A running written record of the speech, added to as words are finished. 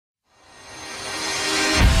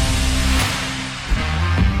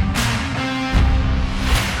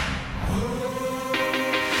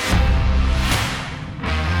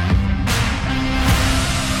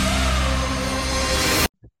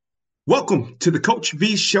Welcome to the Coach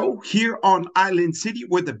V Show here on Island City,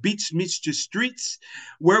 where the beach meets the streets,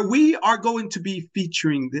 where we are going to be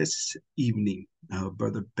featuring this evening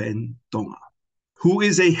Brother Ben Tonga, who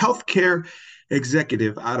is a healthcare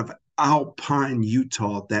executive out of Alpine,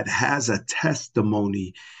 Utah, that has a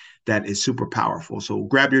testimony that is super powerful. So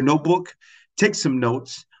grab your notebook, take some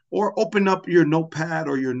notes, or open up your notepad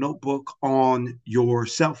or your notebook on your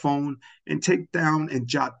cell phone and take down and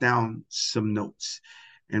jot down some notes.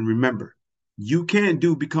 And remember, you can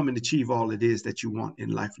become and achieve all it is that you want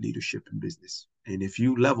in life, leadership, and business. And if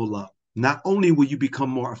you level up, not only will you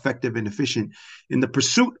become more effective and efficient in the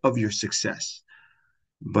pursuit of your success,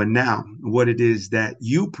 but now what it is that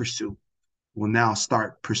you pursue will now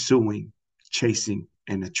start pursuing, chasing,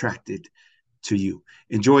 and attracted to you.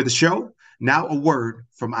 Enjoy the show. Now a word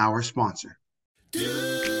from our sponsor.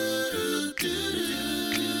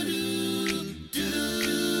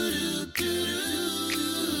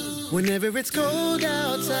 Whenever it's cold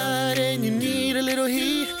outside and you need a little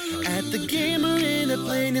heat, at the game or in a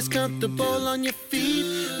plane is comfortable on your feet.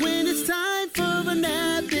 When it's time for a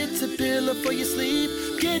nap, it's a pillow for your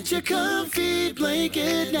sleep. Get your comfy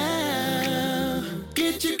blanket now.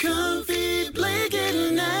 Get your comfy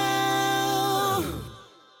blanket now.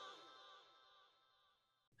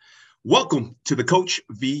 Welcome to the Coach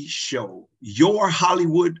V Show, your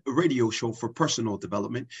Hollywood radio show for personal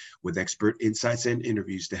development with expert insights and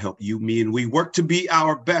interviews to help you, me, and we work to be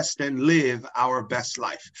our best and live our best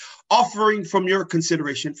life. Offering from your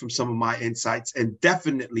consideration from some of my insights and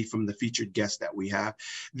definitely from the featured guests that we have,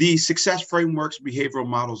 the success frameworks, behavioral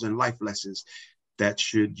models, and life lessons that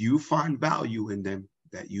should you find value in them,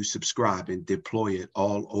 that you subscribe and deploy it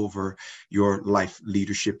all over your life,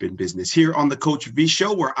 leadership, and business. Here on the Coach V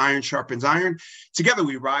Show, where iron sharpens iron, together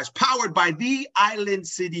we rise, powered by the Island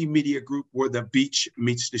City Media Group, where the beach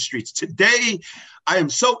meets the streets. Today, I am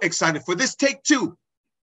so excited for this take two.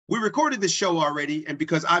 We recorded this show already, and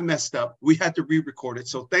because I messed up, we had to re-record it.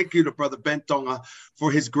 So thank you to Brother Ben Tonga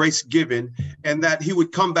for his grace given, and that he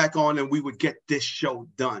would come back on and we would get this show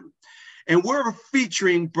done. And we're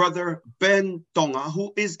featuring Brother Ben Tonga,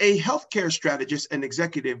 who is a healthcare strategist and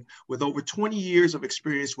executive with over 20 years of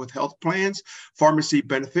experience with health plans, pharmacy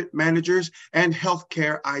benefit managers, and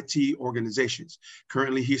healthcare IT organizations.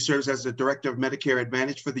 Currently, he serves as the Director of Medicare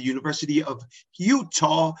Advantage for the University of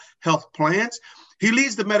Utah Health Plans. He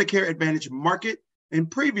leads the Medicare Advantage market,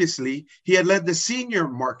 and previously, he had led the senior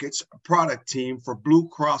markets product team for Blue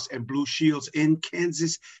Cross and Blue Shields in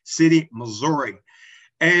Kansas City, Missouri.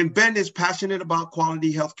 And Ben is passionate about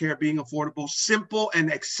quality healthcare being affordable, simple,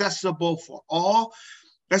 and accessible for all,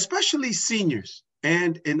 especially seniors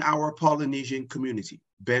and in our Polynesian community.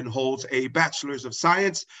 Ben holds a Bachelor's of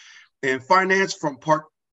Science in Finance from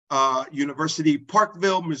University,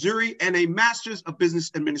 Parkville, Missouri, and a Master's of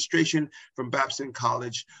Business Administration from Babson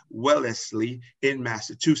College, Wellesley in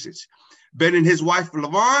Massachusetts. Ben and his wife,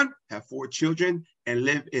 Lavon, have 4 children and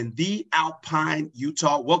live in the Alpine,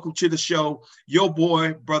 Utah. Welcome to the show, your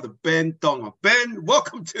boy, Brother Ben Tonga. Ben,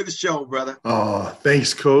 welcome to the show, brother. Oh,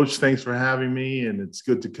 thanks, Coach. Thanks for having me, and it's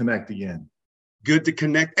good to connect again. Good to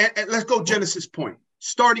connect. And let's go Genesis point.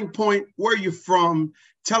 Starting point, where are you from?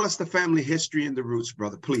 Tell us the family history and the roots,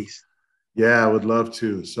 brother, please. Yeah, I would love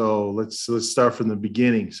to. So let's start from the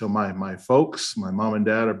beginning. So my folks, my mom and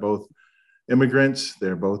dad are both immigrants.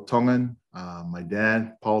 They're both Tongan. My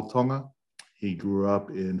dad, Paul Tonga, he grew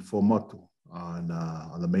up in Fomotu on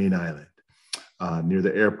the main island near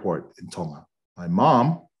the airport in Tonga. My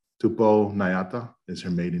mom, Tupo Nayata, is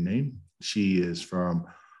her maiden name. She is from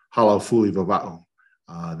Halaufuli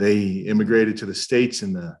Vava'u. They immigrated to the States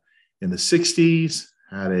in the 60s,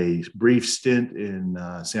 had a brief stint in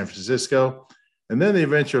San Francisco, and then they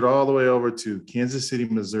ventured all the way over to Kansas City,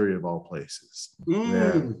 Missouri, of all places.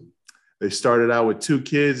 They started out with 2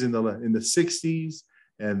 kids in the 60s,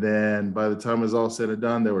 and then by the time it was all said and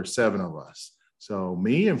done, there were 7 of us. So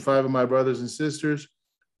me and 5 of my brothers and sisters,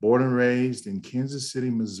 born and raised in Kansas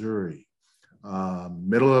City, Missouri,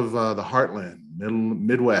 middle of the heartland,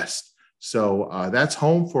 Midwest. So that's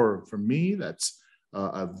home for me. That's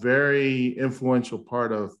a very influential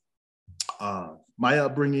part of my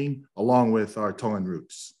upbringing, along with our Tongan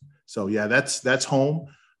roots. So yeah, that's home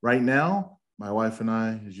right now. My wife and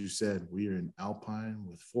I, as you said, we are in Alpine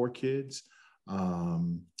with 4 kids,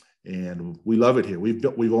 and we love it here.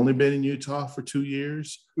 We've only been in Utah for 2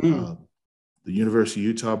 years. The University of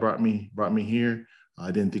Utah brought me here.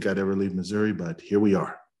 I didn't think I'd ever leave Missouri, but here we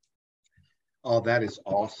are. Oh, that is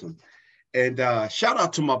awesome. And shout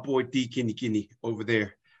out to my boy D. Kini over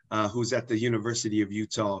there, who's at the University of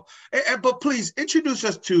Utah. But please introduce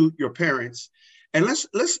us to your parents And let's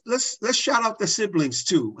shout out the siblings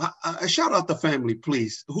too. Shout out the family,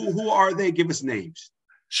 please. Who are they? Give us names.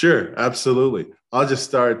 Sure, absolutely. I'll just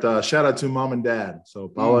start. Shout out to mom and dad. So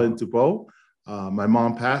Paula and Tupo. My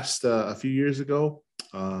mom passed a few years ago.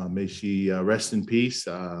 May she rest in peace.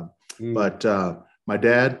 But my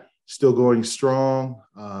dad still going strong.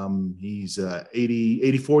 He's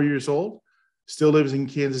 84 years old. Still lives in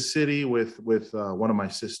Kansas City with one of my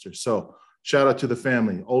sisters. So shout out to the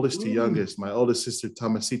family, oldest to youngest. My oldest sister,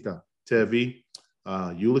 Tomasita Tevi,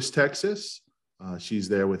 Euless, Texas. She's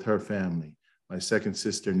there with her family. My second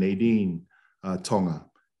sister, Nadine Tonga.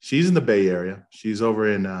 She's in the Bay Area. She's over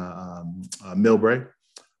in Millbrae.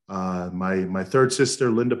 My third sister,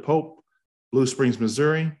 Linda Pope, Blue Springs,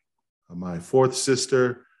 Missouri. My fourth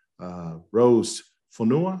sister, Rose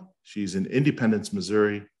Fonua. She's in Independence,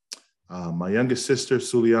 Missouri. My youngest sister,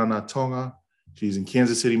 Suliana Tonga. She's in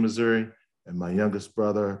Kansas City, Missouri. And my youngest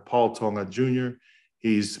brother, Paul Tonga Jr.,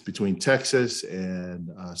 he's between Texas and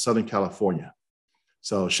Southern California.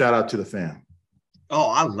 So shout out to the fam. Oh,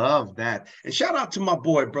 I love that. And shout out to my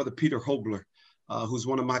boy, Brother Peter Hobler, who's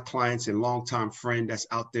one of my clients and longtime friend that's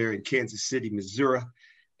out there in Kansas City, Missouri.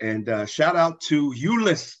 And shout out to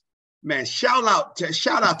Euless. Man, shout out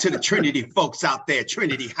to the Trinity folks out there,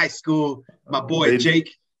 Trinity High School. My boy,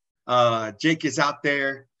 Jake. Jake is out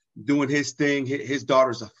there doing his thing. His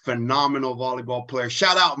daughter's a phenomenal volleyball player.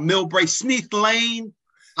 Shout out Millbrae, Sneath Lane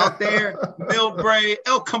out there, Millbrae,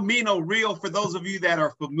 El Camino Rio. For those of you that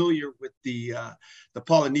are familiar with the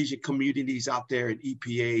Polynesian communities out there in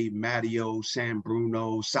EPA, Mateo, San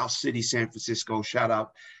Bruno, South City, San Francisco, shout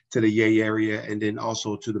out to the Yay area, and then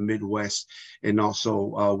also to the Midwest, and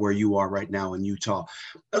also where you are right now in Utah.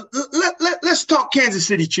 Let's talk Kansas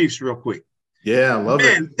City Chiefs real quick. Yeah, I love it.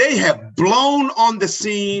 Man, they have blown on the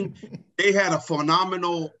scene. They had a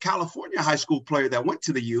phenomenal California high school player that went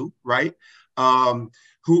to the U, right?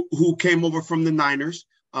 Who came over from the Niners.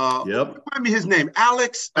 Remind me his name.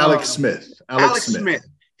 Alex Smith. Alex Smith.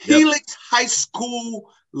 Helix High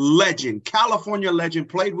School legend, California legend,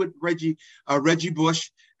 played with Reggie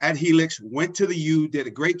Bush at Helix, went to the U, did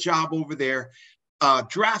a great job over there,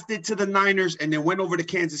 drafted to the Niners, and then went over to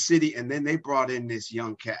Kansas City, and then they brought in this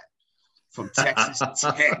young cat from Texas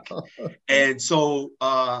Tech. And so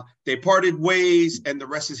they parted ways, and the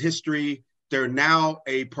rest is history. They're now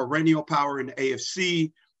a perennial power in the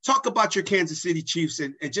AFC. Talk about your Kansas City Chiefs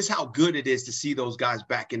and just how good it is to see those guys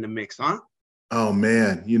back in the mix, huh? Oh,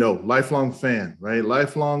 man. Lifelong fan, right?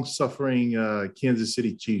 Lifelong suffering Kansas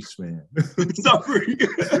City Chiefs fan. Suffering.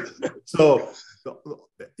 So,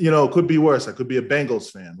 could be worse. I could be a Bengals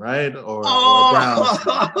fan, right? Or a Browns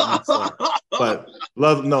fan. Right? So, but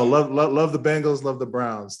love the Bengals, love the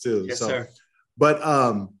Browns too. Yes, sir.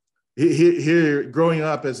 But here, growing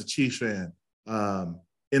up as a Chiefs fan,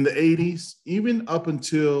 in the 80s, even up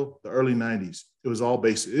until the early 90s, it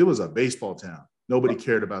was a baseball town. Nobody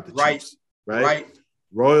cared about the Chiefs. Right.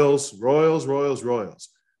 Royals.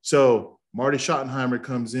 So Marty Schottenheimer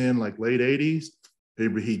comes in like late 80s.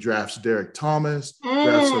 He drafts Derek Thomas,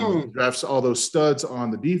 drafts all those studs on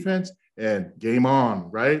the defense, and game on,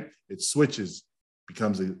 right? It switches,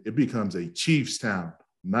 it becomes a Chiefs town,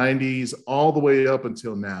 90s all the way up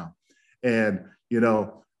until now. And,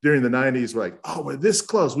 during the 90s, we're like, oh, we're this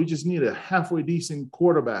close. We just need a halfway decent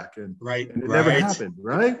quarterback. And it never happened,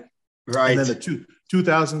 right? Right. And then the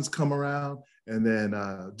 2000s come around, and then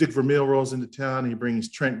Dick Vermeil rolls into town. He brings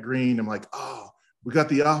Trent Green. I'm like, oh, we got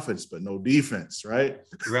the offense, but no defense, right?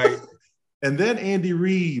 Right. And then Andy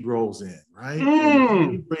Reid rolls in, right?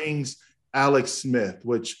 And he brings Alex Smith,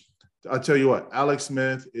 which I'll tell you what, Alex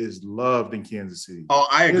Smith is loved in Kansas City. Oh,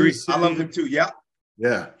 I agree. I love him too. Yeah.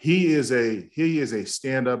 Yeah. He is a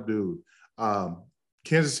stand-up dude.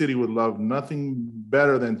 Kansas City would love nothing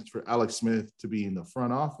better than for Alex Smith to be in the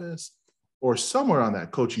front office or somewhere on that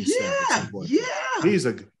coaching staff. Yeah.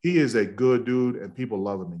 He is a good dude, and people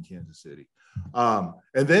love him in Kansas City. And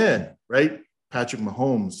then, right, Patrick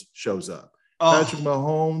Mahomes shows up. Patrick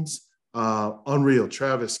Mahomes, unreal.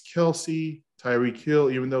 Travis Kelce, Tyreek Hill,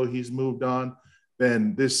 even though he's moved on,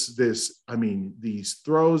 then these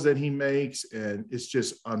throws that he makes, and it's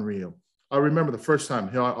just unreal. I remember the first time.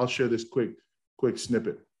 I'll share this quick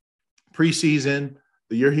snippet. Preseason,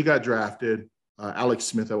 the year he got drafted, Alex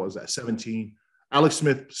Smith, that was at 17. Alex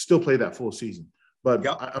Smith still played that full season. But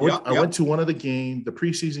I went to one of the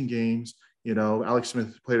preseason games. Alex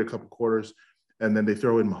Smith played a couple quarters, and then they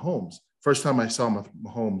throw in Mahomes. First time I saw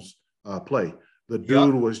Mahomes play, the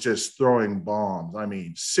dude was just throwing bombs.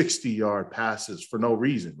 60-yard passes for no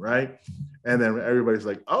reason, right? And then everybody's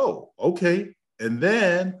like, oh, okay. And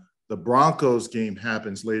then the Broncos game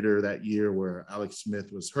happens later that year where Alex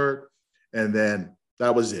Smith was hurt, And then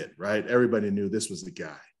that was it, right? Everybody knew this was the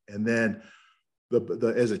guy. And then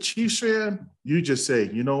as a Chiefs fan, you just say,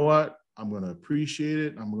 you know what? I'm going to appreciate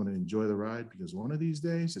it. I'm going to enjoy the ride because one of these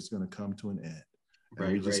days it's going to come to an end.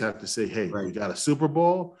 And we just have to say, hey, we got a Super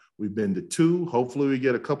Bowl. We've been to 2. Hopefully we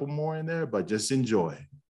get a couple more in there, but just enjoy.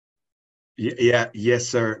 Yeah. Yes,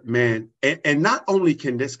 sir, man. And not only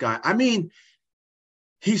can this guy, I mean,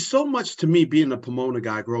 he's so much to me being a Pomona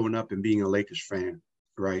guy growing up and being a Lakers fan.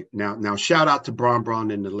 Right now, shout out to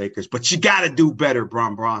Bron and the Lakers, but you got to do better,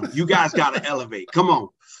 Bron. You guys got to elevate. Come on.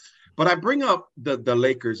 But I bring up the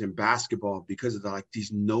Lakers in basketball because of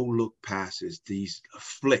these no-look passes, these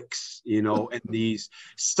flicks, and these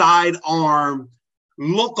sidearm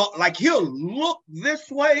look, like he'll look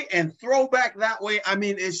this way and throw back that way. I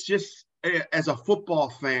mean, it's just, as a football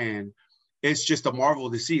fan, it's just a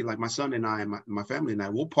marvel to see. Like my son and I and my family and I,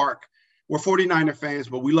 we'll park. We're 49er fans,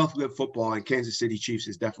 but we love good football, and Kansas City Chiefs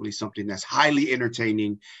is definitely something that's highly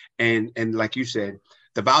entertaining. And like you said,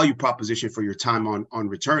 the value proposition for your time on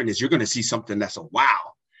return is you're going to see something that's a wow.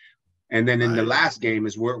 And then in the last game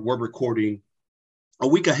is we're recording a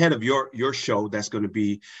week ahead of your show that's going to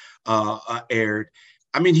be aired.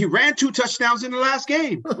 I mean, he ran 2 touchdowns in the last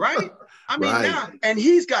game, right? I mean, now, and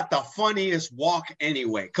he's got the funniest walk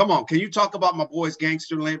anyway. Come on, can you talk about my boy's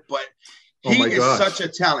gangster limp? But he is such a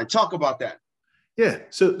talent. Talk about that. Yeah.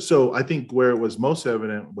 So I think where it was most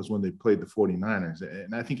evident was when they played the 49ers.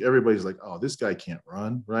 And I think everybody's like, oh, this guy can't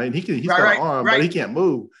run, right? He's got an arm, but he can't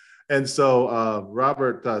move. And so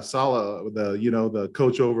Robert Saleh, the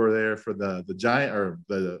coach over there for the Giant or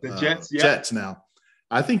the Jets, Jets now,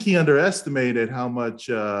 I think he underestimated how much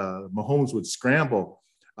Mahomes would scramble.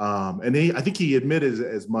 And I think he admitted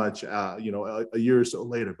as much, a year or so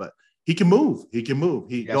later, but he can move. He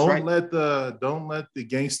don't let the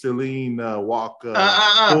gangster lean walk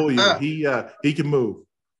fool you. He can move.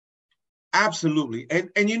 Absolutely.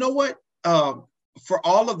 And you know what? For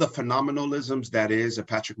all of the phenomenalisms that is a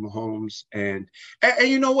Patrick Mahomes, and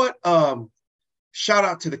you know what? Shout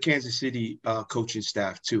out to the Kansas City coaching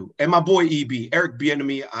staff too, and my boy EB, Eric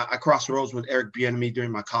Bieniemy. I crossed roads with Eric Bieniemy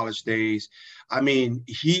during my college days. I mean,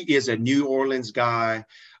 he is a New Orleans guy.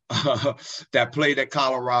 That played at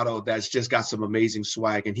Colorado that's just got some amazing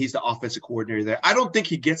swag, and he's the offensive coordinator there. I don't think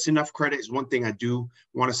he gets enough credit is one thing I do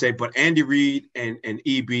want to say, but Andy Reid and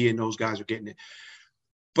EB and those guys are getting it.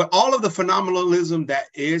 But all of the phenomenalism that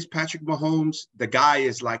is Patrick Mahomes, the guy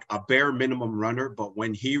is like a bare minimum runner, but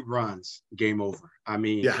when he runs, game over. I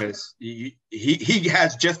mean, because he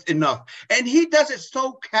has just enough, and he does it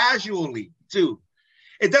so casually too.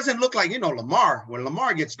 It doesn't look like, Lamar. When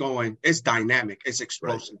Lamar gets going, it's dynamic, it's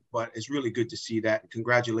explosive, but it's really good to see that.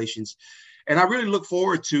 Congratulations. And I really look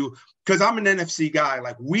forward to, because I'm an NFC guy,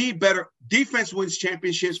 like defense wins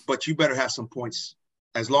championships, but you better have some points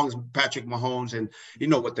as long as Patrick Mahomes and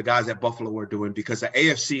what the guys at Buffalo are doing, because the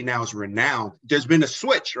AFC now is renowned. There's been a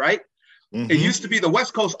switch, right? Mm-hmm. It used to be the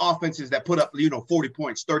West Coast offenses that put up, 40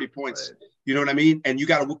 points, 30 points. Right. You know what I mean? And you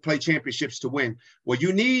got to play championships to win. Well,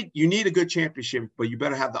 you need a good championship, but you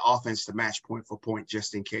better have the offense to match point for point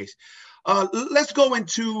just in case. Let's go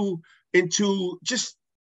into just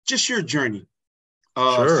your journey,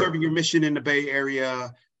 serving your mission in the Bay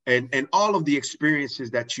Area, and all of the experiences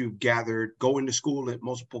that you've gathered, going to school at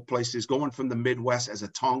multiple places, going from the Midwest as a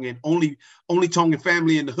Tongan, only Tongan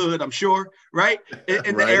family in the hood, I'm sure, right?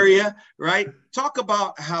 In the area, right? Talk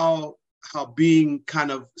about how being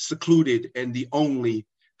kind of secluded and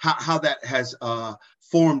how that has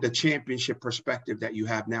formed the championship perspective that you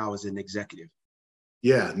have now as an executive.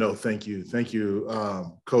 Yeah, no, thank you,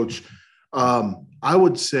 Coach. I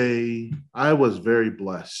would say I was very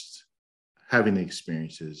blessed having the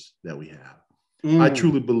experiences that we have. I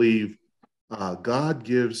truly believe God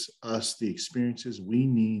gives us the experiences we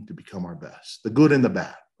need to become our best, the good and the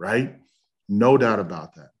bad, right? No doubt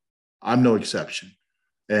about that. I'm no exception.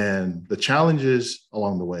 And the challenges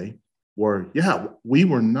along the way were, we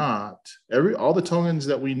were not, all the Tongans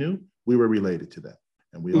that we knew, we were related to them.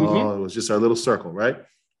 And we all, it was just our little circle, right?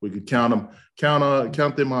 We could count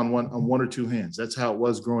them on one or two hands. That's how it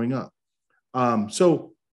was growing up.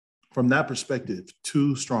 So from that perspective,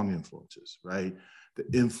 2 strong influences, right? The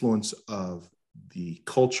influence of the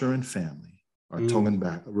culture and family, our Tongan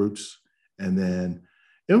roots, and then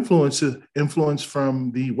influence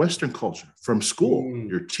from the Western culture, from school,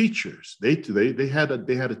 your teachers. They had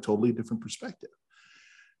a totally different perspective.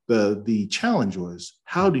 The challenge was,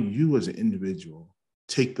 how do you as an individual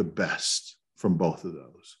take the best from both of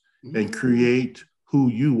those and create who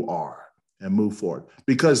you are and move forward?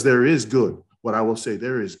 Because there is good. What I will say,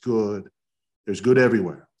 there is good. There's good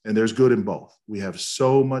everywhere, and there's good in both. We have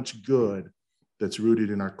so much good that's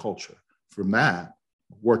rooted in our culture, from that,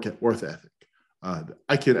 work ethic.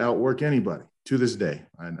 I can outwork anybody to this day.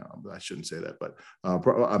 I know I shouldn't say that, but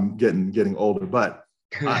I'm getting older, but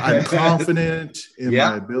I'm confident in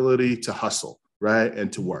my ability to hustle, right,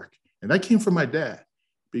 and to work. And that came from my dad,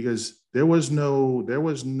 because there was no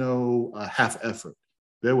half effort.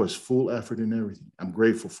 There was full effort in everything. I'm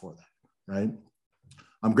grateful for that, right?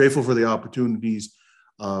 I'm grateful for the opportunities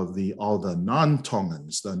of all the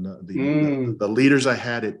non-Tongans, the leaders I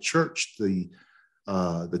had at church, the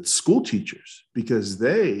school teachers, because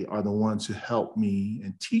they are the ones who help me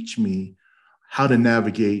and teach me how to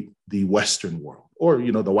navigate the Western world, or,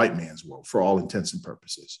 the white man's world, for all intents and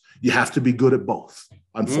purposes. You have to be good at both,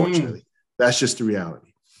 unfortunately. That's just the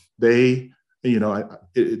reality.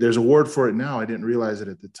 There's a word for it now. I didn't realize it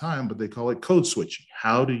at the time, but they call it code switching.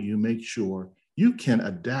 How do you make sure you can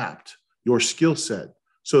adapt your skill set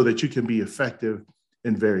so that you can be effective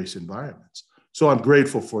in various environments? So I'm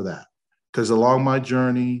grateful for that, because along my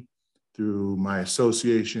journey, through my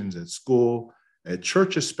associations at school, at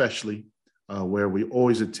church especially, where we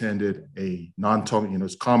always attended a non-Tongan,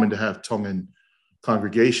 it's common to have Tongan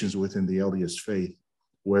congregations within the LDS faith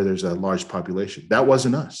where there's a large population. That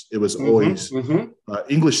wasn't us. It was always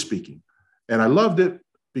English speaking. And I loved it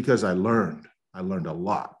because I learned a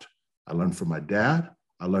lot. I learned from my dad.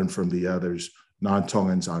 I learned from the others,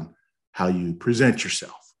 non-Tongans, on how you present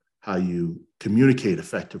yourself, how you communicate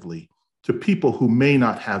effectively to people who may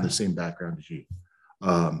not have the same background as you.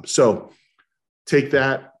 So take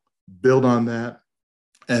that, build on that,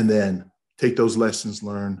 and then take those lessons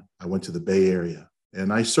learned. I went to the Bay Area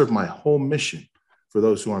and I served my whole mission. For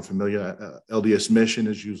those who aren't familiar, LDS mission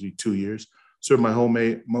is usually 2 years. Served my whole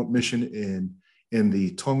mission in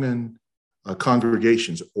the Tongan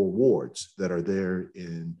congregations or wards that are there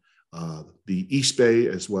in the East Bay,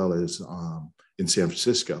 as well as in San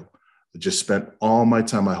Francisco. I just spent all my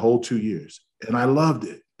time, my whole 2 years, and I loved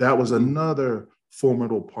it. That was another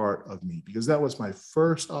formidable part of me, because that was my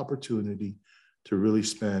first opportunity to really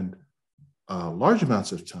spend large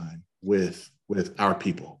amounts of time with our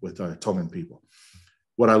people, with our Tongan people.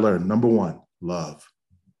 What I learned, number one, love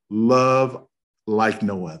like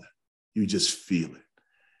no other. You just feel it.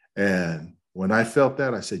 And when I felt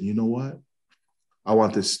that, I said, you know what? I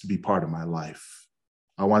want this to be part of my life.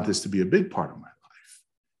 I want this to be a big part of my life.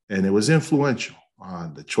 And it was influential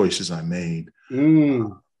on the choices I made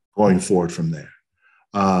going forward from there.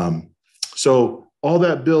 So all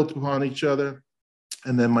that built upon each other.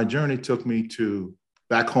 And then my journey took me to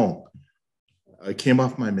back home. I came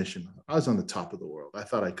off my mission. I was on the top of the world. I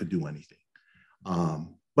thought I could do anything.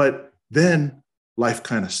 But then life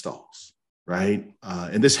kind of stalls, right?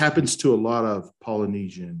 And this happens to a lot of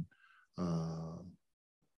Polynesian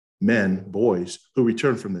men, boys, who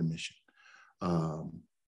return from their mission. I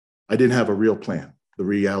didn't have a real plan. The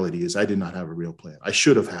reality is I did not have a real plan. I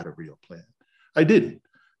should have had a real plan. I didn't.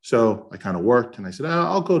 So I kind of worked and I said,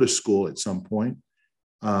 I'll go to school at some point.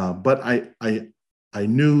 But I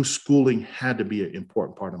knew schooling had to be an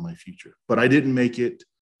important part of my future, but I didn't make it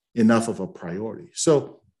enough of a priority.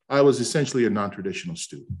 So I was essentially a non-traditional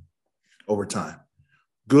student over time.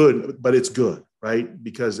 Good, but it's good, right?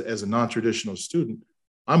 Because as a non-traditional student,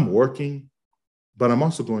 I'm working, but I'm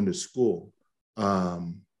also going to school.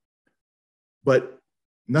 But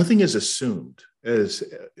nothing is assumed, as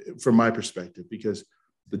from my perspective, because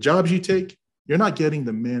the jobs you take, you're not getting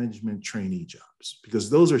the management trainee jobs, because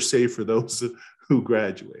those are saved for those who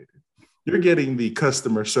graduated. You're getting the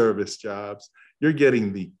customer service jobs. You're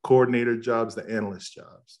getting the coordinator jobs, the analyst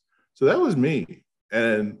jobs. So that was me.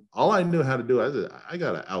 And all I knew how to do, I said, I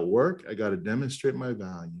got to outwork. I got to demonstrate my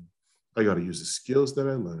value. I got to use the skills that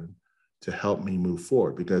I learned to help me move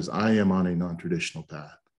forward, because I am on a non-traditional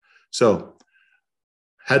path. So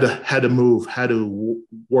had to move, had to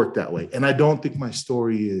work that way. And I don't think my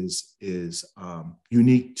story is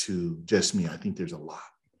unique to just me. I think there's a lot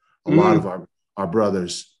of our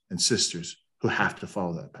brothers and sisters who have to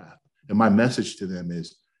follow that path. And my message to them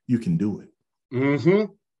is, you can do it.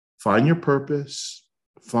 Mm-hmm. Find your purpose,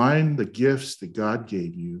 find the gifts that God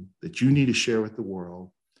gave you that you need to share with the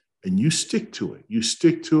world, and you stick to it. You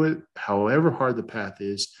stick to it, however hard the path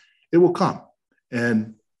is, it will come.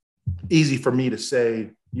 And easy for me to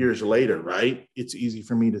say years later, right? It's easy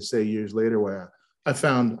for me to say years later where I've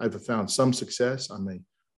found some success. I'm a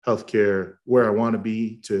healthcare where I want to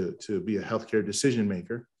be to be a healthcare decision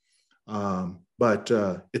maker. But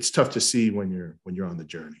it's tough to see when you're on the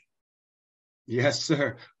journey. Yes,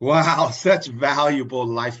 sir. Wow, such valuable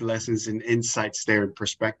life lessons and insights there in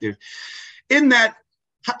perspective. In that,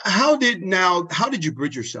 how did you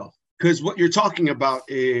bridge yourself? Because what you're talking about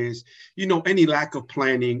is, any lack of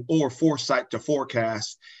planning or foresight to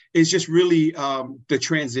forecast is just really the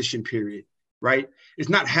transition period, right? It's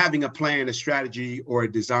not having a plan, a strategy, or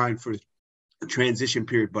a design for a transition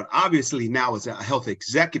period. But obviously now as a health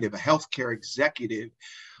executive, a healthcare executive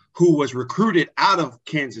who was recruited out of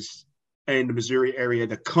Kansas and the Missouri area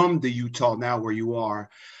to come to Utah now where you are,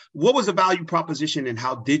 what was the value proposition and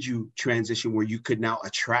how did you transition where you could now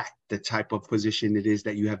attract the type of position it is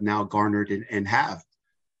that you have now garnered and have?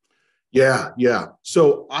 Yeah.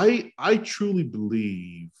 So I truly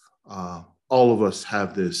believe all of us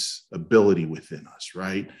have this ability within us,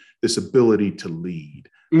 right? This ability to lead,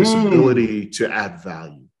 this ability to add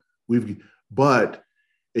value. But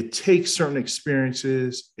it takes certain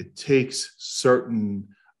experiences, it takes certain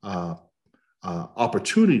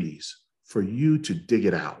opportunities for you to dig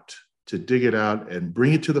it out and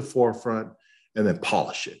bring it to the forefront and then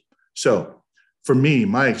polish it. So for me,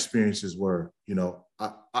 my experiences were,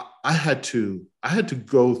 I had to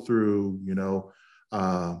go through,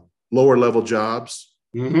 lower level jobs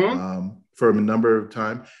for a number of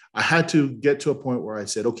time. I had to get to a point where I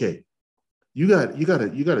said, okay, you got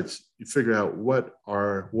to figure out what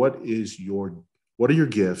are your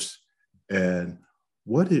gifts and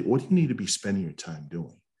what do you need to be spending your time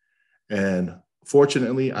doing. And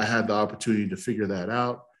fortunately, I had the opportunity to figure that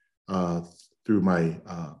out through my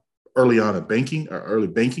early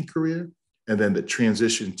banking career, and then the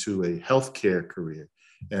transition to a healthcare career,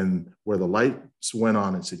 and where the lights went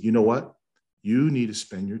on and said, you know what, you need to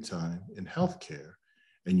spend your time in healthcare,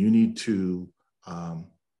 and you need to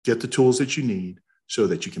get the tools that you need so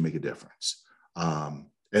that you can make a difference.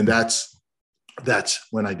 And that's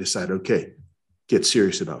when I decided, okay, get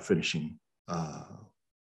serious about finishing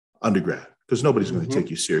undergrad, because nobody's going to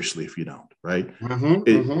take you seriously if you don't, right?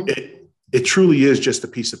 It truly is just a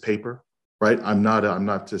piece of paper, right? I'm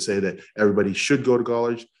not to say that everybody should go to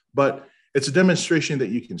college, but it's a demonstration that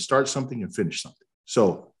you can start something and finish something.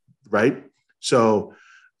 So, right? So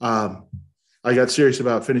I got serious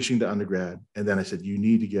about finishing the undergrad, and then I said, you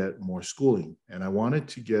need to get more schooling. And I wanted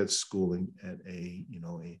to get schooling at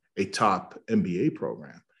a top MBA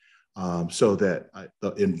program so that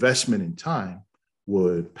the investment in time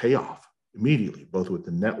would pay off immediately, both with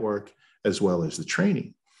the network as well as the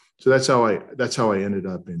training. So that's how I ended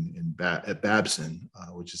up at Babson,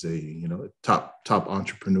 which is a top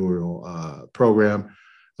entrepreneurial program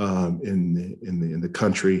in the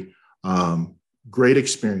country. Great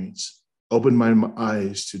experience. Opened my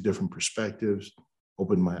eyes to different perspectives.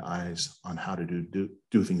 Opened my eyes on how to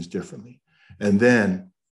do things differently. And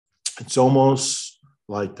then it's almost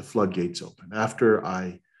like the floodgates opened after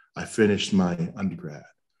I finished my undergrad.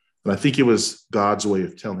 And I think it was God's way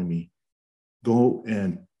of telling me, go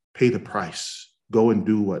and pay the price, go and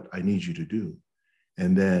do what I need you to do.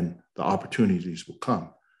 And then the opportunities will come.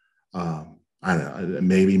 I don't know,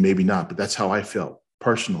 maybe not, but that's how I felt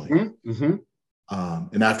personally.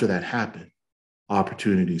 And after that happened,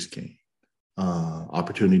 opportunities came,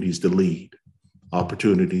 opportunities to lead,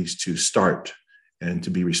 opportunities to start and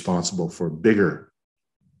to be responsible for bigger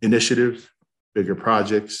initiatives, bigger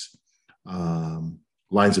projects,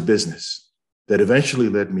 lines of business that eventually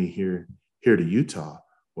led me here to Utah,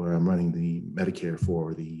 where I'm running the Medicare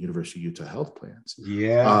for the University of Utah health plans.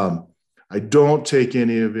 Yeah. I don't take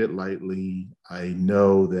any of it lightly. I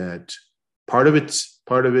know that part of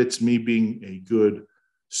it's me being a good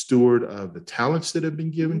steward of the talents that have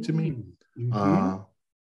been given to me.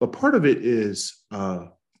 But part of it is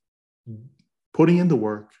putting in the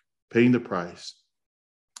work, paying the price,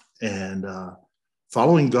 and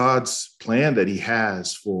following God's plan that he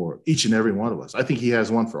has for each and every one of us. I think he has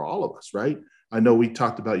one for all of us, right? I know we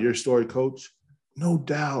talked about your story, Coach. No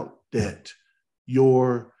doubt that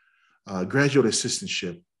your graduate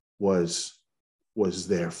assistantship was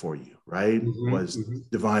there for you, right? Was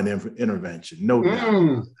divine intervention, no doubt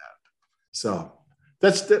about that. So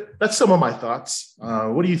that's some of my thoughts.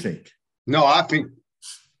 What do you think? No, I think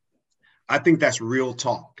that's real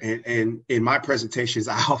talk. And in my presentations,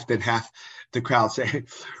 I often have the crowd say,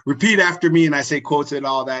 repeat after me. And I say quotes and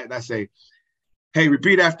all that. And I say, hey,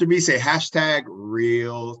 repeat after me, say hashtag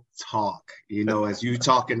real talk. As you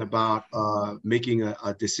talking about making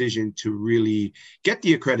a decision to really get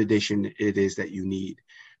the accreditation it is that you need,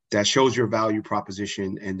 that shows your value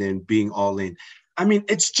proposition, and then being all in. I mean,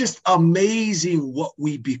 it's just amazing what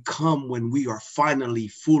we become when we are finally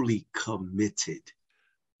fully committed.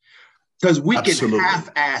 Because we can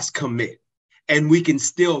half-ass commit and we can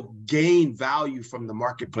still gain value from the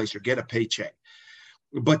marketplace or get a paycheck.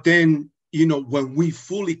 But then, when we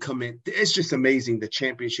fully commit, it's just amazing the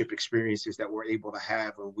championship experiences that we're able to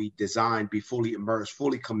have when we design, be fully immersed,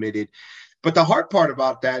 fully committed. But the hard part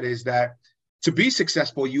about that is that to be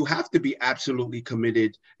successful, you have to be absolutely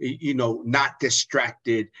committed, not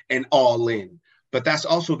distracted and all in. But that's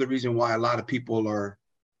also the reason why a lot of people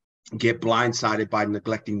get blindsided by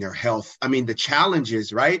neglecting their health. I mean, the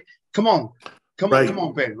challenges, right? Come on,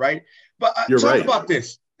 Ben, right? But talk about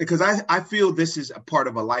this, because I feel this is a part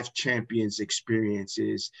of a life champion's experience.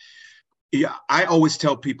 I always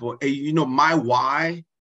tell people, hey, my why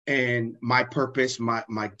and my purpose, my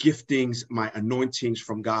giftings, my anointings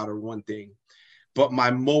from God are one thing. But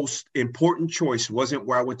my most important choice wasn't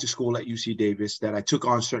where I went to school at UC Davis, that I took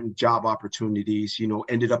on certain job opportunities,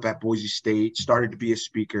 ended up at Boise State, started to be a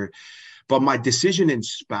speaker, but my decision in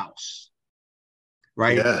spouse,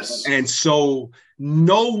 right? Yes. And so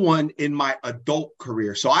no one in my adult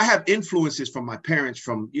career, so I have influences from my parents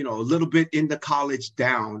from, a little bit into college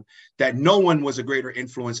down, that no one was a greater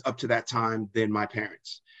influence up to that time than my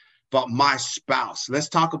parents. But my spouse, let's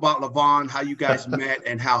talk about LaVon, how you guys met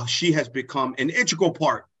and how she has become an integral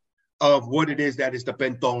part of what it is that is the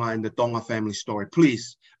Ben Tonga and the Tonga family story.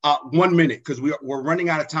 Please, 1 minute, because we're running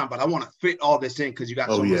out of time, but I want to fit all this in because you got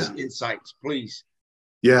so many insights. Please.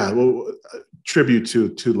 Yeah, well, tribute to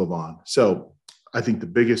LaVon. So I think the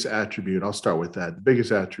biggest attribute, I'll start with that. The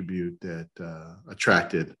biggest attribute that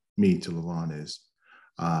attracted me to LaVon is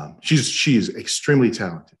she is extremely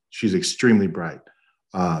talented. She's extremely bright.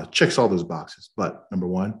 Checks all those boxes. But number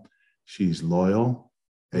one, she's loyal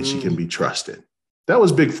and she can be trusted. That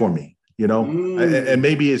was big for me, and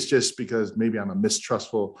maybe it's just because maybe I'm a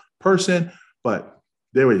mistrustful person, but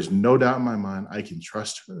there is no doubt in my mind I can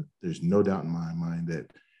trust her. There's no doubt in my mind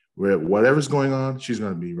that whatever's going on, she's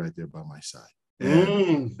going to be right there by my side.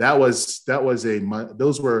 And those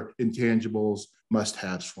were intangibles,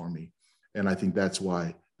 must-haves for me. And I think that's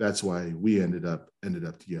why we ended up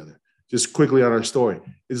together. Just quickly on our story,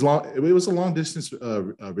 it was a long distance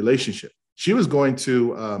relationship. She was going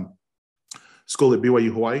to school at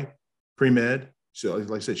BYU Hawaii, pre-med. So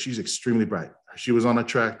like I said, she's extremely bright. She was on a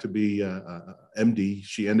track to be a MD.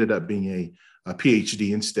 She ended up being a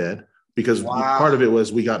PhD instead, because part of it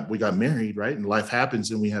was we got married, right? And life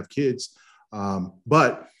happens and we have kids.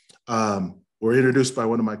 But we're introduced by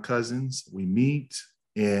one of my cousins. We meet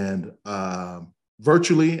and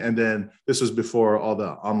virtually, and then this was before all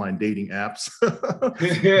the online dating apps.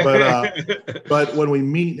 but when we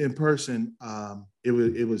meet in person, it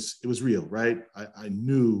was real, right? I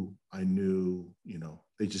knew,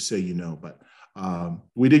 they just say, but I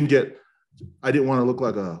didn't want to look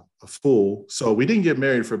like a fool. So we didn't get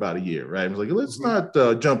married for about a year, right? I was like, let's not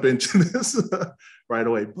jump into this right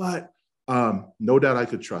away. But no doubt I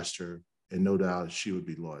could trust her, and no doubt she would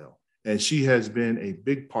be loyal. And she has been a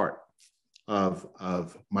big part of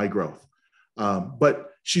my growth.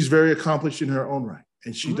 But she's very accomplished in her own right.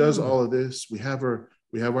 And she does all of this. We have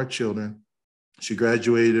our children. She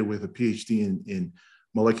graduated with a PhD in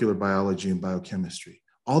molecular biology and biochemistry.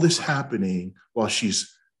 All this happening while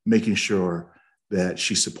she's making sure that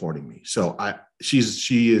she's supporting me. So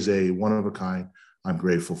she is a one of a kind. I'm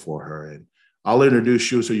grateful for her. And I'll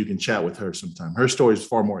introduce you so you can chat with her sometime. Her story is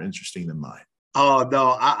far more interesting than mine. Oh,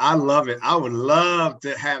 no, I love it. I would love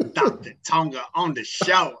to have Dr. Tonga on the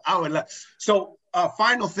show. I would love. So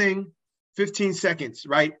final thing, 15 seconds,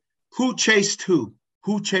 right? Who chased who?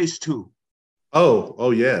 Who chased who?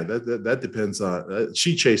 Oh, yeah. That depends on,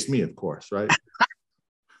 she chased me, of course, right?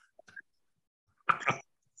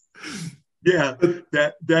 Yeah,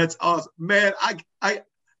 that's awesome. Man, I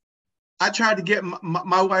tried to get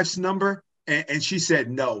my wife's number. And she said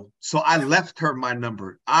no. So I left her my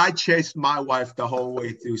number. I chased my wife the whole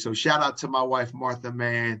way through. So shout out to my wife, Martha,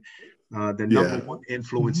 man. The number one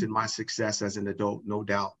influence in my success as an adult, no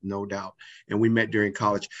doubt. And we met during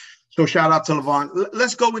college. So shout out to LaVon.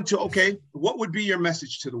 Let's go into, what would be your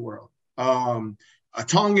message to the world? A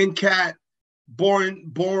Tongan cat,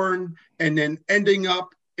 born, and then ending up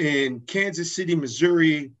in Kansas City,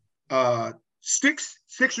 Missouri. Six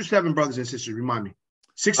or seven brothers and sisters, remind me.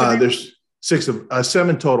 Six of you? There's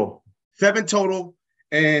seven total. 7 total.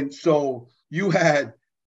 And so you had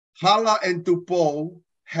Hala and Tupo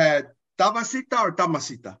had Tamasita or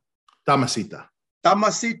Tamasita?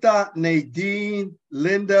 Tamasita, Nadine,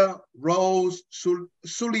 Linda, Rose,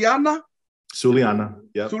 Suliana,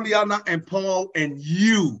 yeah. Suliana and Paul and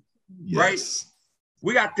you, right? Yes.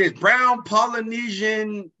 We got this brown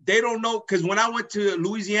Polynesian. They don't know, because when I went to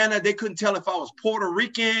Louisiana, they couldn't tell if I was Puerto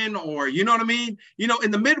Rican or, you know what I mean? In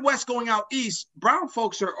the Midwest going out east, brown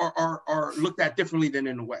folks are looked at differently than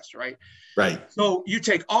in the West, right? Right. So you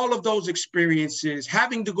take all of those experiences,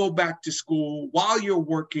 having to go back to school while you're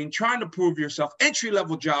working, trying to prove yourself,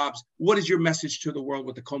 entry-level jobs. What is your message to the world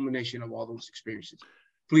with the culmination of all those experiences?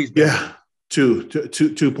 Please. Yeah.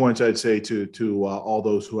 Two points I'd say to all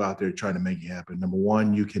those who are out there trying to make it happen. Number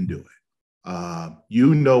one, you can do it.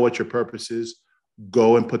 You know what your purpose is.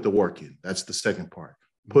 Go and put the work in. That's the second part.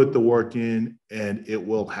 Put the work in, and it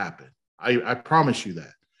will happen. I promise you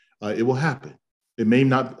that it will happen. It may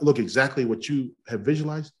not look exactly what you have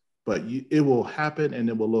visualized, but it will happen, and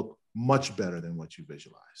it will look much better than what you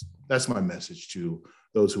visualized. That's my message to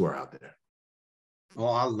those who are out there. Oh,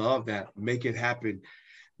 I love that. Make it happen.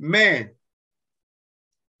 Man,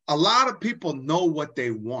 a lot of people know what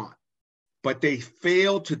they want, but they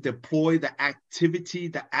fail to deploy the activity,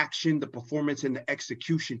 the action, the performance, and the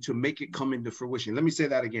execution to make it come into fruition. Let me say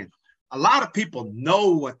that again. A lot of people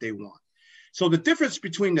know what they want. So the difference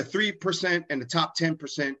between the 3% and the top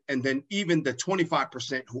 10%, and then even the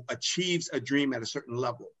 25% who achieves a dream at a certain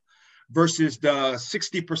level versus the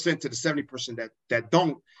 60% to the 70% that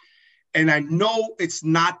don't. And I know it's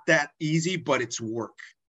not that easy, but it's work.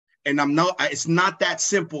 And it's not that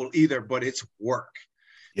simple either, but it's work.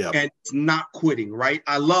 Yeah. And it's not quitting, right?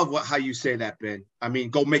 I love how you say that, Ben. I mean,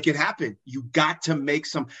 go make it happen. You got to make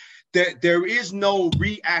some. There is no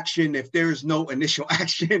reaction if there is no initial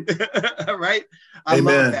action, right?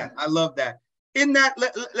 Amen. I love that. In that,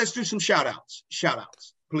 let's do some shout outs,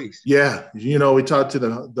 please. Yeah. We talked to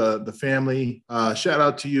the family. Shout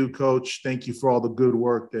out to you, Coach. Thank you for all the good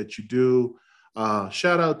work that you do.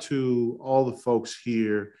 Shout out to all the folks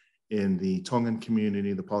here in the Tongan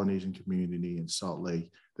community, the Polynesian community in Salt Lake,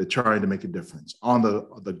 that trying to make a difference on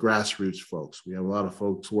the grassroots folks. We have a lot of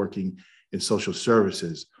folks working in social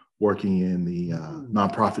services, working in the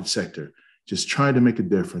nonprofit sector, just trying to make a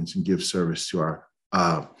difference and give service to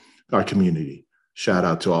our community. Shout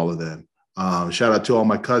out to all of them. Shout out to all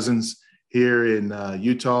my cousins here in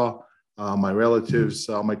Utah, my relatives,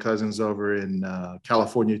 all my cousins over in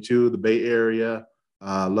California too, the Bay Area.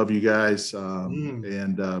 Love you guys.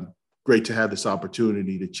 And great to have this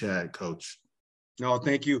opportunity to chat, Coach. No,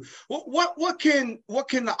 thank you. What can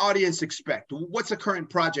the audience expect? What's the current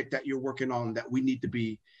project that you're working on that we need to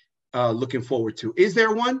be looking forward to? Is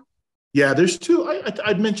there one? Yeah, there's two.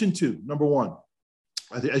 I'd mention two. Number one,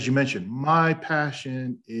 as you mentioned, my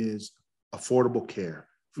passion is affordable care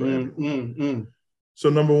for everyone. So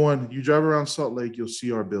number one, you drive around Salt Lake, you'll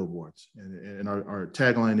see our billboards. And our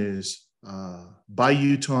tagline is by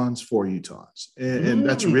Utahns for Utahns. And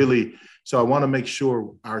that's really, so I want to make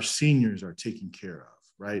sure our seniors are taken care of,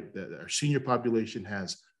 right? That our senior population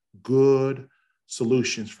has good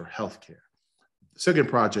solutions for healthcare. The second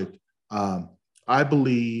project, I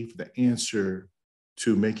believe the answer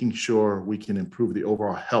to making sure we can improve the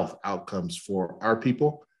overall health outcomes for our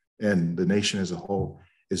people and the nation as a whole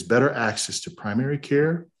is better access to primary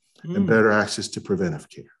care and better access to preventive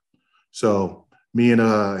care. So me and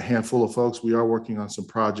a handful of folks, we are working on some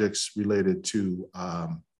projects related to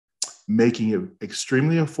making it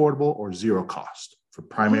extremely affordable or zero cost for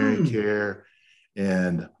primary care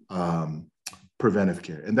and preventive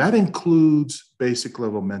care. And that includes basic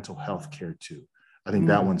level mental health care too. I think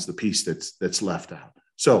that one's the piece that's left out.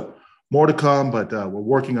 So more to come, but we're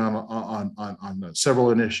working on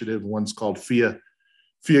several initiatives. One's called FIA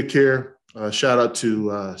Care. Shout out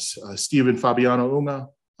to Stephen Fabiano Unga,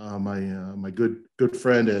 my good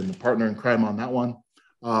friend and partner in crime on that one.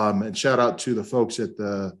 And shout out to the folks at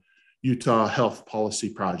the Utah Health Policy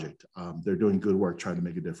Project. They're doing good work trying to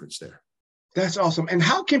make a difference there. That's awesome. And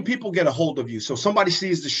how can people get a hold of you? So somebody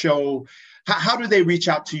sees the show, how do they reach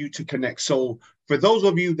out to you to connect? So for those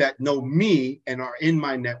of you that know me and are in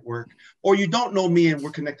my network, or you don't know me and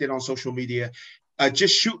we're connected on social media,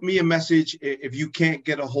 just shoot me a message if you can't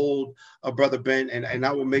get a hold of Brother Ben, and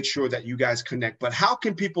I will make sure that you guys connect. But how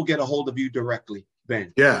can people get a hold of you directly,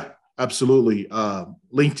 Ben? Yeah, absolutely.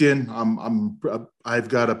 LinkedIn, I've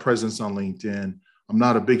got a presence on LinkedIn. I'm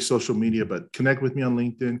not a big social media, but connect with me on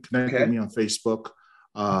LinkedIn, connect with me on Facebook,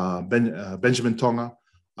 Benjamin Tonga.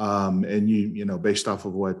 And you know, based off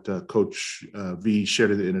of what Coach V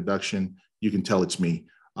shared in the introduction, you can tell it's me.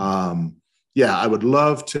 Yeah, I would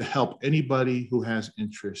love to help anybody who has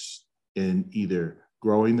interest in either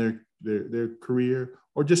growing their career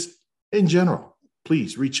or just in general.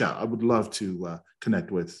 Please reach out. I would love to connect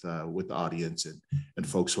with the audience and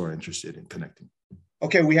folks who are interested in connecting.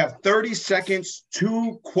 Okay, we have 30 seconds,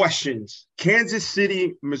 2 questions. Kansas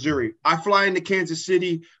City, Missouri. I fly into Kansas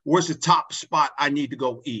City. Where's the top spot I need to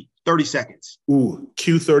go eat? 30 seconds. Ooh,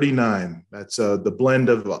 Q39. That's the blend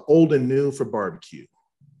of old and new for barbecue.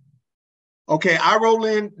 Okay, I roll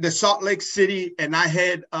in the Salt Lake City and I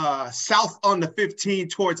head south on the 15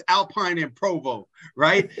 towards Alpine and Provo,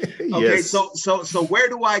 right? Okay, Yes. so where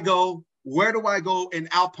do I go? Where do I go in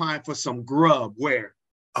Alpine for some grub? Where?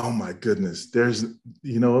 Oh my goodness. There's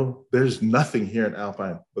nothing here in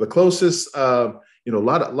Alpine. But the closest, a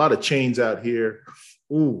lot of chains out here.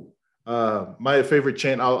 Ooh, my favorite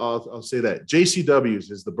chain, I'll say that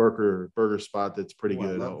JCW's is the burger spot that's pretty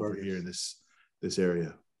good over here in this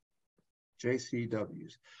area.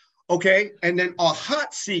 JCW's. Okay, and then a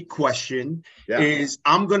hot seat question is,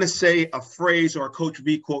 I'm going to say a phrase or a Coach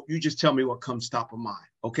V quote. You just tell me what comes top of mind.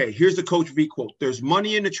 Okay, here's the Coach V quote. There's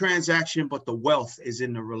money in the transaction, but the wealth is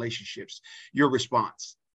in the relationships. Your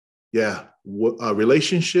response? Yeah,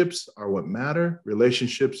 relationships are what matter.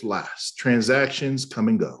 Relationships last. Transactions come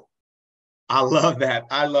and go. I love that.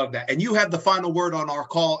 I love that. And you have the final word on our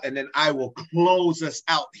call, and then I will close us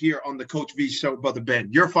out here on the Coach V Show, Brother Ben.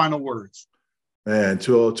 Your final words. Man,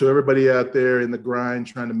 to everybody out there in the grind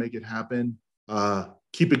trying to make it happen,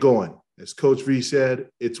 keep it going. As Coach V said,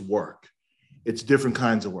 it's work. It's different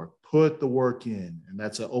kinds of work. Put the work in, and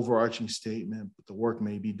that's an overarching statement, but the work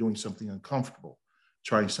may be doing something uncomfortable,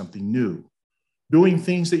 trying something new, doing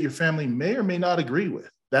things that your family may or may not agree with.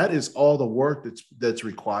 That is all the work that's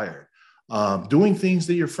required. Doing things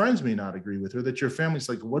that your friends may not agree with, or that your family's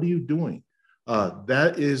like, what are you doing?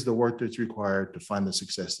 That is the work that's required to find the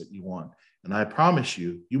success that you want. And I promise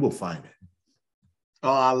you, you will find it.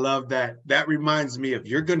 Oh, I love that. That reminds me of,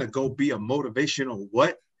 you're going to go be a motivational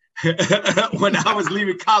what? When I was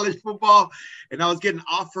leaving college football and I was getting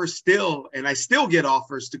offers still, and I still get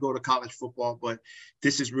offers to go to college football, but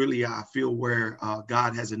this is really, I feel, where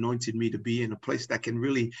God has anointed me to be in a place that can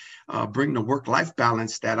really bring the work-life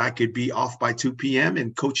balance, that I could be off by 2 p.m.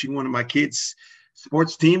 and coaching one of my kids'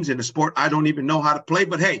 sports teams in a sport I don't even know how to play,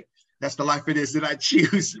 but hey, that's the life it is that I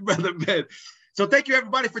choose, Brother Ben. So thank you,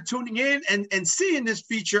 everybody, for tuning in and seeing this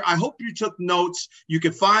feature. I hope you took notes. You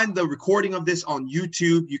can find the recording of this on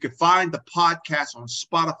YouTube. You can find the podcast on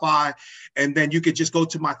Spotify. And then you could just go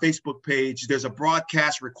to my Facebook page. There's a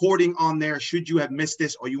broadcast recording on there should you have missed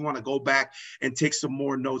this, or you want to go back and take some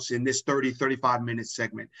more notes in this 35-minute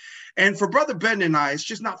segment. And for Brother Ben and I, it's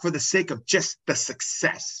just not for the sake of just the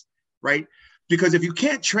success, right? Because if you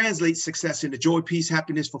can't translate success into joy, peace,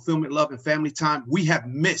 happiness, fulfillment, love, and family time, we have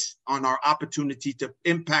missed on our opportunity to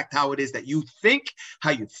impact how it is that you think,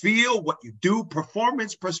 how you feel, what you do,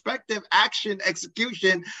 performance, perspective, action,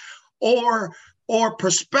 execution, or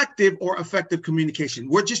perspective or effective communication.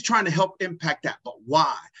 We're just trying to help impact that. But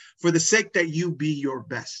why? For the sake that you be your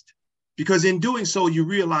best. Because in doing so, you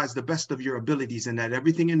realize the best of your abilities, and that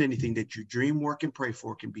everything and anything that you dream, work, and pray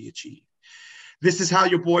for can be achieved. This is how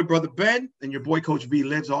your boy, Brother Ben, and your boy, Coach V,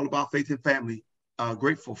 lives, all about faith and family.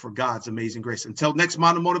 Grateful for God's amazing grace. Until next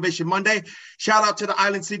Modern Motivation Monday, shout out to the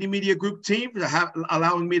Island City Media Group team for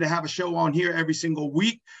allowing me to have a show on here every single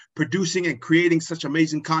week, producing and creating such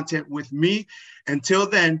amazing content with me. Until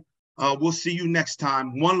then, we'll see you next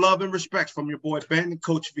time. One love and respect from your boy Ben and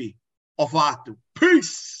Coach V. Ofatu.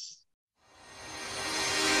 Peace.